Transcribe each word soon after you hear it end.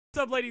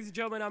What's up, ladies and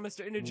gentlemen? I'm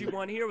Mr. Energy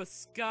One here with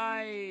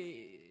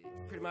Sky.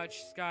 Pretty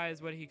much, Sky is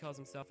what he calls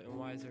himself, and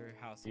Wiser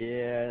House.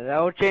 Yeah, that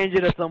will change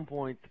it at some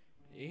point.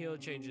 He'll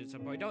change it at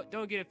some point.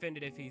 Don't get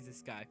offended if he's a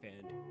Sky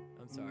fan.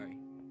 I'm sorry.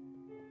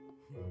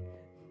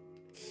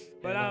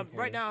 But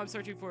right now I'm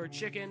searching for a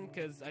chicken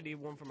because I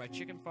need one for my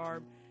chicken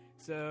farm.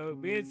 So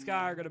me and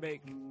Sky are gonna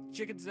make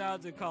chicken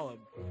salads and call them.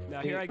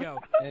 Now here I go.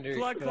 Ender,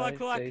 Cluck, can cluck, I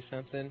cluck. say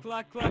something?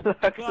 Cluck, cluck,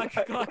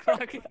 cluck, cluck,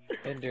 cluck.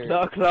 Ender,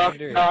 Clock, clock,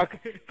 Ender. clock,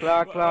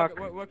 clock, clock,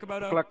 What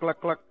Komodo? clock,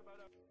 clock, clock.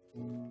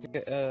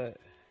 Can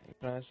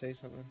I say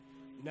something?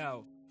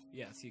 No.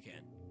 Yes, you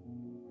can.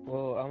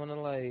 Well, I'm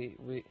gonna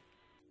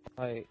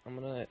I'm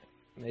gonna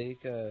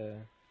make a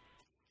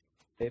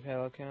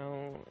PayPal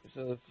account.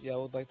 So if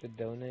y'all would like to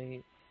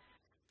donate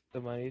the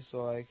money,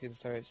 so I can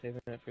start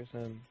saving it for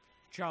some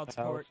Child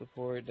child support.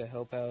 support to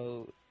help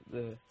out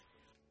the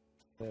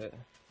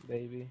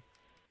baby.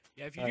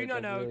 Yeah, if you do not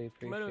I'd know, really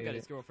Komodo got appreciate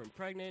his it. girlfriend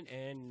pregnant,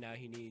 and now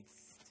he needs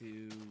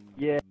to.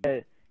 Yeah,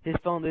 his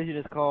foundation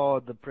is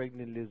called the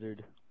Pregnant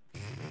Lizard.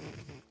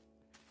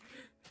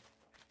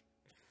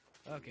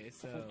 Okay,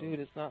 so. Oh, dude,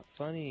 it's not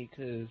funny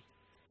because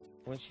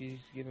when she's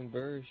giving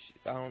birth,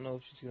 I don't know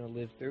if she's gonna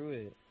live through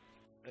it.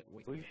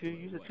 Wait, Well, you should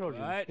use the wait,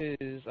 children. what?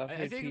 Because I've I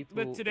heard think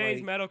people with today's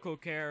like, medical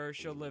care,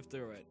 she'll live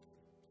through it.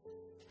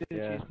 dude,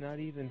 Yeah. she's not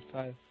even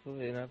 5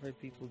 foot, and I've heard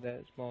people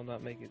that small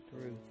not make it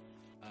through.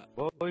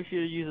 Well, you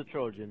should use a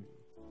Trojan.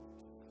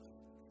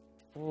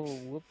 Oh,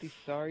 whoopty,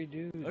 sorry,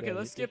 dude. Okay, I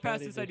let's skip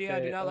past decided this to idea. I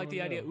do say, not like oh,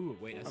 the idea. no. Ooh,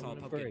 wait, I I'm saw a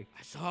gonna pumpkin. break.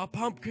 I saw a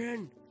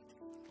pumpkin.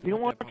 You don't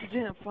like want that your pumpkin.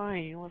 dinner,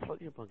 fine. You don't want to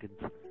fuck your pumpkins.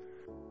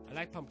 I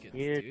like pumpkins,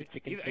 Yeah, dude.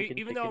 chicken, even chicken,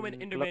 even though I'm an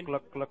chicken. Enderman,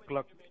 Cluck, cluck,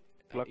 cluck,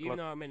 cluck, even cluck,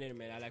 though I'm an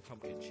Enderman, I like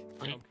pumpkins.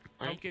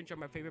 Pumpkins are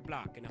my favorite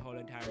block in the whole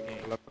entire game.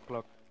 cluck,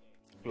 cluck,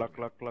 cluck,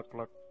 cluck, cluck,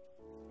 cluck,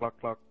 cluck,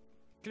 cluck.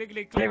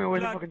 Clickety click, Damn it,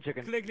 where's the clack, fucking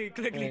chicken? clickety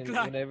clickety And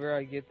clack. whenever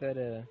I get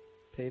that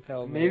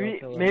PayPal, Maybe, mail,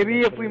 tell her maybe to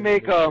if put we it in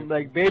make the description.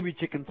 like baby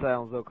chicken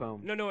sounds, they'll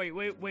come. No, wait.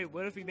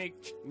 What if we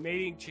make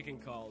mating chicken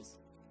calls?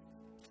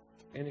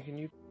 And can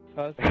you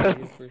pause the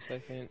video for a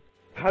second?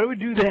 How do we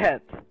do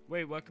that?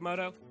 Wait, what,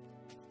 Komodo?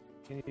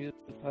 Can you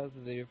just pause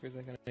the video for a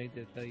second? I need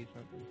to tell you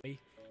something.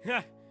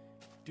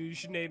 Dude, you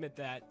should name it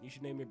that. You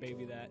should name your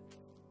baby that.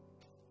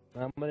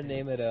 I'm gonna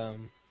name it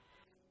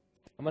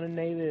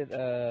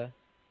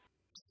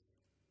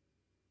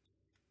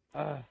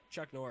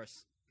Chuck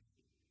Norris.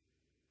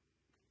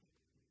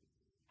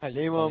 I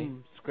Name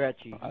him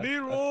Scratchy.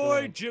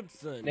 Leroy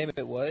Gibson. Name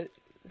it what?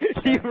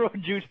 Leroy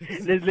Jr.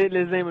 Let's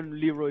name him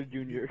Leroy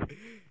Jr.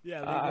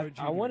 Yeah, Leroy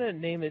Jr. I want to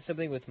name it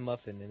something with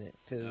muffin in it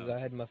because Oh. I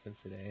had muffins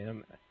today, and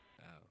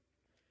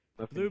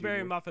I'm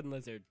Blueberry Muffin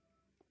Lizard.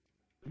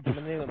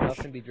 gonna name it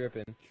Muffin Be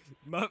Drippin'.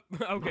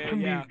 Okay,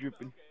 yeah.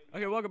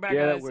 Okay, welcome back,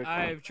 Yeah, that guys. works.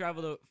 I've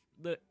traveled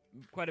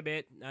quite a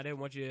bit. I didn't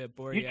want you to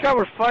bore You you.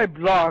 covered 5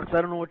 blocks.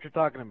 I don't know what you're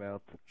talking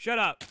about. Shut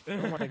up. Oh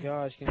my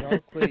gosh, can y'all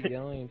quit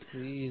yelling,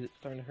 please? It's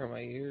starting to hurt my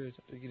ears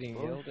after getting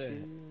Oh, yelled at.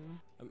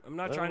 I'm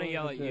not trying to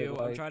yell at Good, you.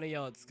 I'm like- trying to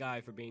yell at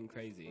Sky for being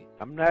crazy.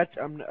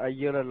 I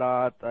yell a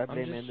lot. I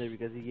blame just- Ender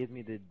because he gives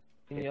me the.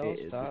 Can y'all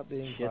the stop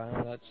being shit.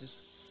 violent? That's just...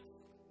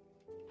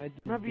 I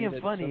not did being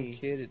at funny.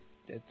 Some kid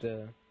at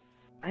the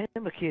I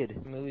am a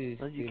kid. movie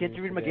Don't you- theater can't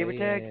you read my gamer today,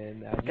 tag?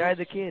 and I Guy just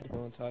the kid.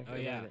 don't talk Oh,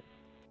 about yeah. it.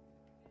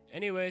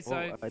 Anyway, so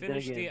Well, I then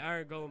finished the again-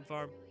 Iron Golem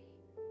farm.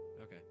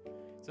 Okay.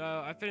 So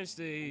I finished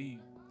the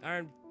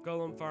Iron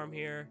Golem farm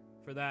here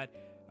for that.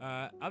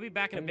 I'll be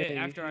back in a Someday bit you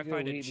after should I go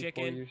find a eat before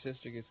chicken. your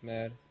sister gets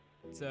mad.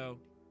 So,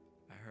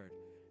 I heard.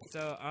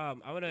 So, I'm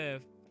gonna.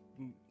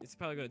 It's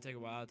probably gonna take a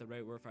while at the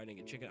rate we're finding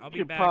a chicken. I'll be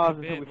should back pause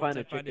in a until bit we once find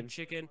I a find a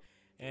chicken,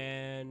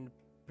 and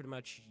pretty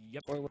much,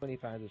 yep, Or when he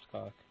finds his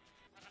cock.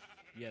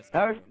 yes.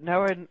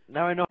 Now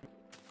I know.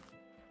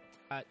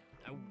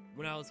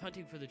 When I was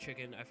hunting for the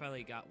chicken, I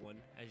finally got one,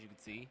 as you can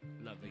see.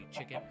 Lovely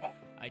chicken.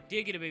 I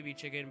did get a baby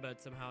chicken,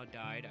 but somehow it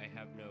died. I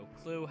have no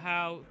clue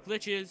how.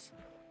 Glitches.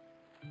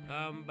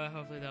 But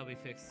hopefully that'll be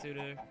fixed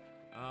sooner.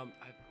 I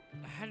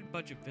had a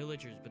bunch of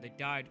villagers, but they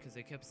died because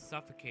they kept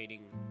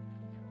suffocating,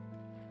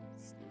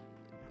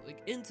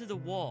 like, into the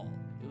wall.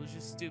 It was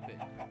just stupid.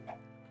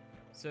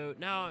 So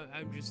now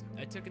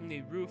I took in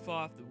the roof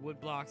off, the wood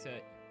blocks,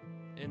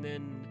 and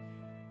then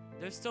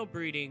they're still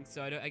breeding,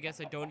 so I guess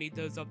I don't need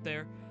those up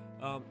there.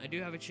 I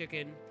do have a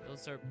chicken. It'll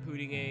start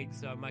putting eggs,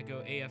 so I might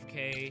go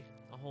AFK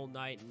a whole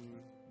night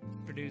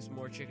and produce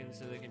more chickens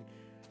so they can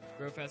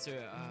grow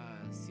faster.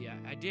 See,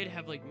 I did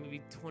have like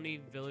maybe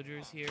 20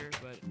 villagers here,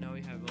 but now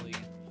we have only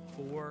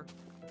 4.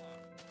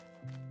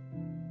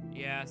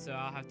 Yeah, so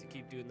I'll have to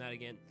keep doing that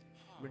again.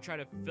 I'm gonna try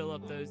to fill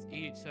up those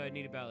each, so I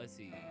need about, let's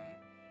see,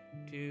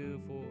 2,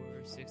 4,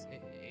 6,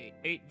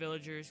 8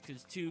 villagers,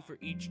 because 2 for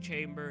each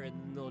chamber, and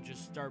then they'll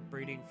just start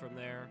breeding from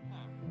there,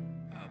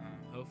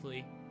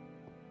 hopefully.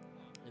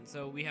 And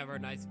so we have our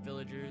nice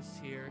villagers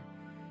here.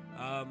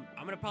 I'm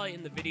gonna probably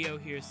end the video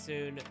here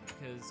soon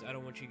because I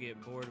don't want you to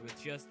get bored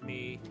with just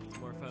me. It's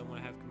more fun when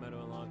I have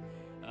Komodo along.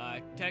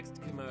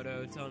 Text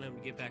Komodo telling him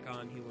to get back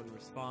on. He wouldn't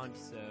respond,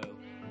 so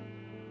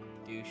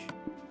douche.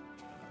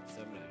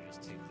 So I'm gonna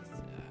just take this.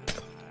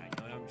 I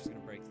know what, I'm just gonna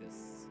break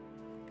this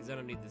because I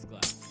don't need this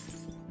glass.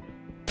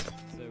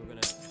 So we're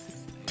gonna,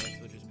 I guess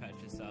we'll just patch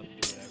this up, do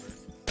whatever.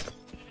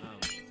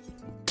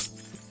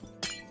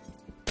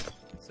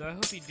 So I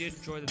hope you did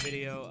enjoy the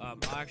video.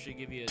 I'll actually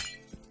give you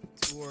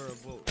a tour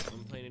of what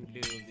I'm planning to do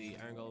with the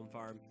Iron Golem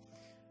farm.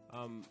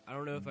 I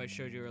don't know if I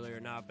showed you earlier or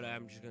not, but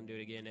I'm just gonna do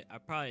it again. I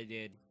probably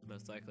did,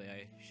 most likely.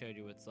 I showed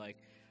you what it's like.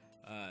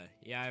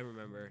 Yeah, I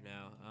remember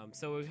now.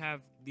 So we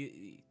have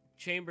the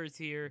chambers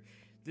here.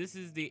 This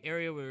is the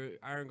area where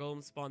Iron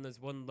Golems spawn. There's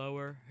one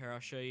lower. Here, I'll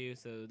show you.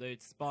 So they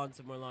spawn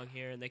somewhere along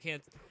here, and they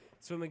can't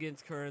swim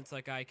against currents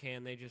like I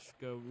can. They just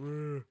go,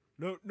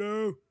 no,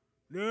 no,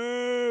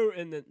 no.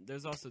 And then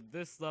there's also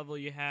this level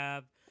you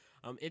have.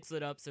 It's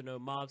lit up, so no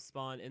mobs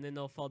spawn. And then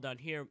they'll fall down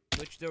here,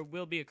 which there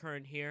will be a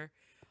current here.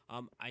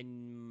 I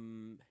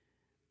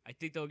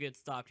think they'll get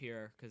stopped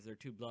here because they're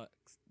 2 blocks.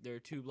 They're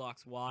 2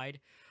 blocks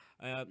wide.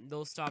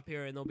 They'll stop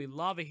here, and there'll be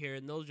lava here,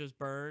 and they'll just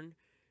burn.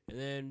 And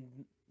then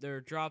their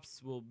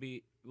drops will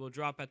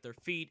drop at their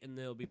feet, and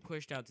they'll be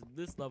pushed down to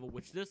this level,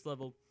 which this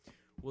level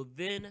will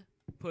then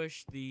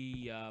push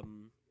the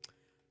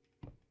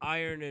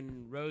iron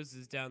and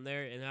roses down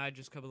there, and I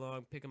just come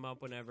along, pick them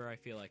up whenever I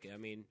feel like it. I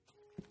mean,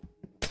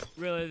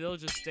 really, they'll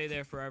just stay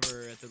there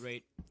forever at the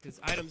rate, because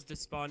items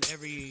just spawn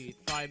every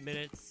 5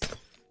 minutes,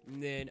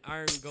 and then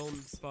Iron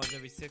Golem spawns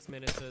every 6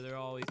 minutes, so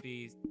there'll always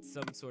be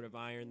some sort of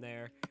iron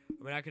there.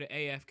 I mean, I could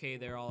AFK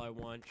there all I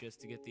want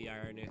just to get the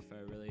iron if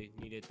I really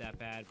need it that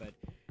bad, but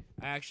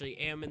I actually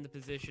am in the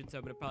position, so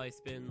I'm going to probably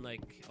spend like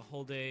a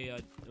whole day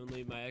and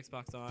leave my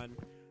Xbox on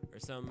or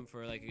something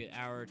for like an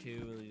hour or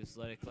two and just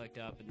let it collect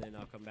up, and then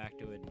I'll come back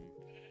to it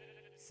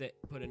and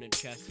put it in a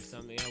chest or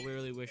something. I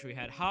really wish we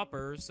had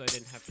hoppers so I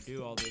didn't have to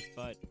do all this,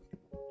 but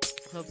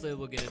hopefully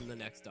we'll get it in the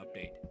next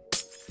update.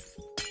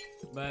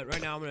 But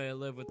right now I'm going to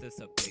live with this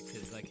update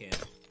because I can.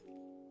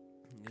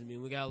 I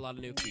mean, we got a lot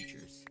of new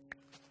features.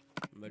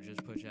 I'm going to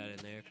just push that in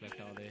there,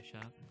 collect all this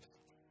shop.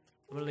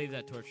 I'm going to leave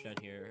that torch down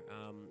here.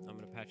 I'm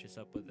going to patch this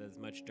up with as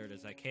much dirt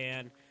as I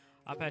can.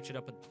 I'll patch it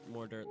up with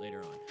more dirt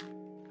later on.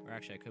 Or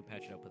actually, I could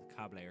patch it up with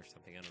cobble or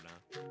something. I don't know.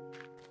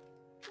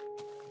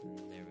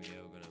 And there we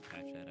go. We're going to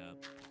patch that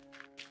up.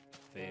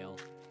 Fail.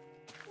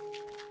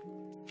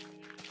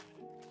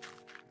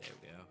 There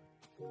we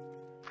go.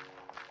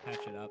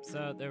 Patch it up.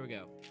 So, there we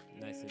go.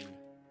 Nice and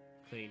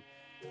clean.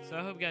 So,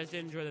 I hope you guys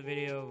did enjoy the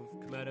video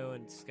of Komodo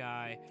and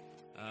Sky.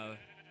 And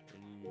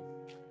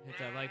hit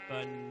that like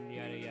button,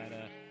 yada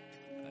yada.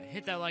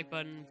 Hit that like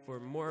button for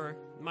more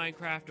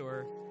Minecraft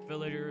or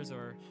villagers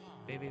or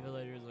baby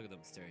villagers. Look at them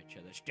stare at each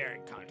other.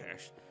 Staring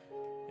contest.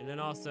 And then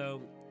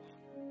also,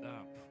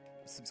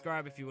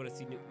 subscribe if you want to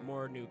see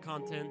more new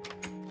content.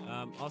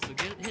 Also,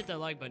 hit that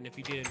like button if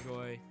you did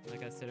enjoy,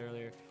 like I said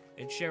earlier.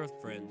 And share with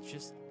friends.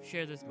 Just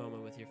share this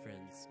moment with your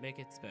friends. Make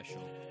it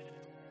special.